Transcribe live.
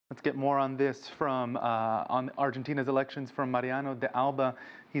Let's get more on this from on Argentina's elections from Mariano de Alba.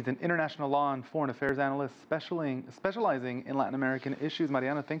 He's an international law and foreign affairs analyst specializing in Latin American issues.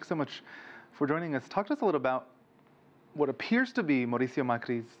 Mariano, thanks so much for joining us. Talk to us a little about what appears to be Mauricio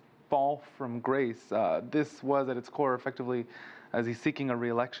Macri's fall from grace. This was at its core effectively, as he's seeking a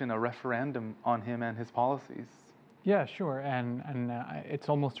re-election, a referendum on him and his policies. Yeah, sure, and it's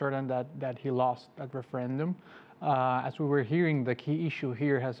almost certain that he lost that referendum. As we were hearing, the key issue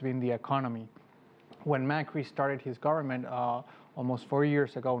here has been the economy. When Macri started his government almost 4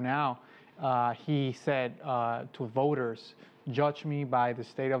 years ago now, he said to voters, judge me by the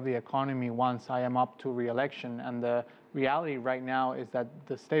state of the economy once I am up to re-election. And the reality right now is that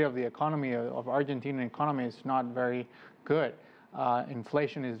the state of the economy, of Argentinian economy, is not very good.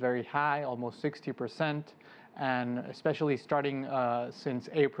 Inflation is very high, almost 60%. And especially starting since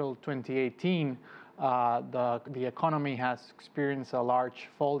April 2018, the economy has experienced a large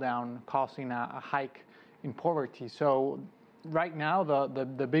fall down, causing a hike in poverty. So right now,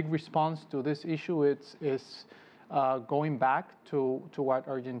 the big response to this issue is going back to what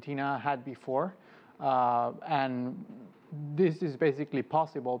Argentina had before. And this is basically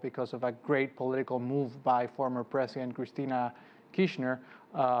possible because of a great political move by former President Cristina Kirchner,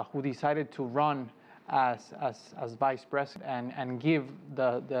 who decided to run as vice president and give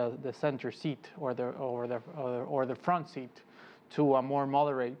the center seat or the front seat to a more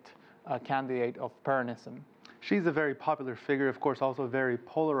moderate candidate of Peronism. She's a very popular figure, of course, also very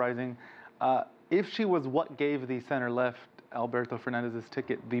polarizing. If she was what gave the center-left Alberto Fernandez's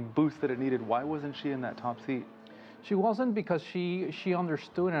ticket the boost that it needed, why wasn't she in that top seat? She wasn't because she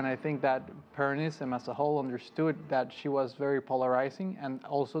understood, and I think that Peronism as a whole understood that she was very polarizing, and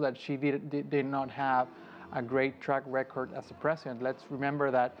also that she did not have a great track record as a president. Let's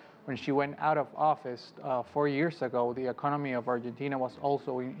remember that when she went out of office 4 years ago, the economy of Argentina was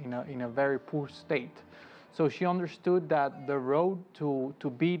also in a very poor state. So she understood that the road to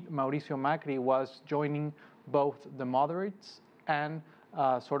beat Mauricio Macri was joining both the moderates and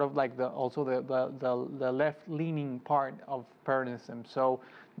sort of like the left-leaning part of Peronism. So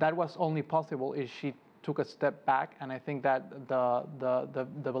that was only possible if she took a step back, and I think that the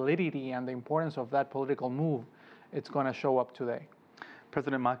validity and the importance of that political move, it's going to show up today.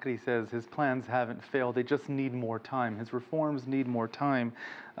 President Macri says his plans haven't failed, they just need more time. His reforms need more time.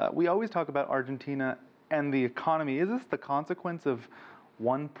 We always talk about Argentina and the economy. Is this the consequence of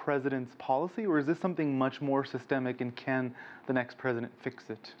one president's policy, or is this something much more systemic, and can the next president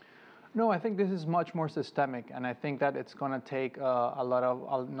fix it? No, I think this is much more systemic, and I think that it's going to take a lot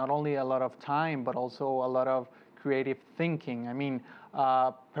of, not only a lot of time, but also a lot of creative thinking. I mean,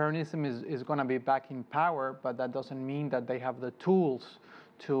 Peronism is going to be back in power, but that doesn't mean that they have the tools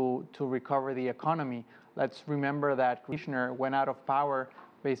to recover the economy. Let's remember that Kirchner went out of power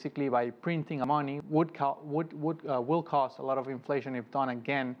basically by printing money, will cause a lot of inflation if done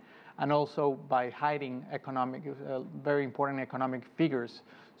again, and also by hiding very important economic figures.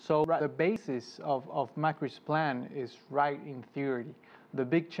 So the basis of Macri's plan is right in theory. The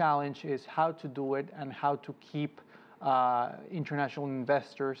big challenge is how to do it and how to keep international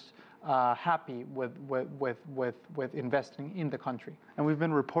investors happy with investing in the country. And we've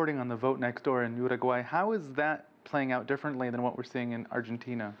been reporting on the vote next door in Uruguay. How is that playing out differently than what we're seeing in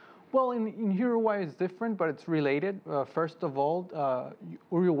Argentina? Well, in Uruguay it's different, but it's related. First of all,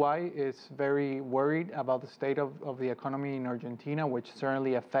 Uruguay is very worried about the state of the economy in Argentina, which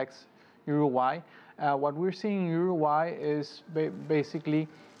certainly affects Uruguay. What we're seeing in Uruguay is basically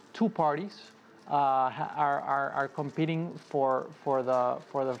two parties are competing for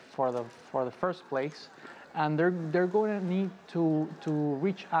the first place, and they're going to need to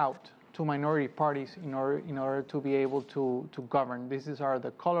reach out to minority parties in order to be able to govern. These are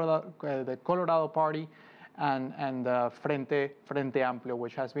the Colorado Party and the Frente Amplio,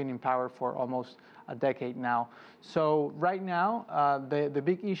 which has been in power for almost a decade now. So right now, the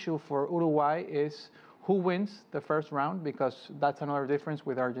big issue for Uruguay is who wins the first round, because that's another difference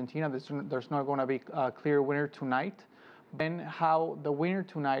with Argentina. There's not going to be a clear winner tonight. Then how the winner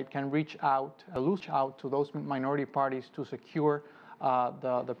tonight can reach out to those minority parties to secure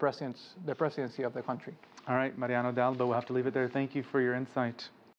the presidency of the country. All right, Mariano de Alba, we'll have to leave it there. Thank you for your insight.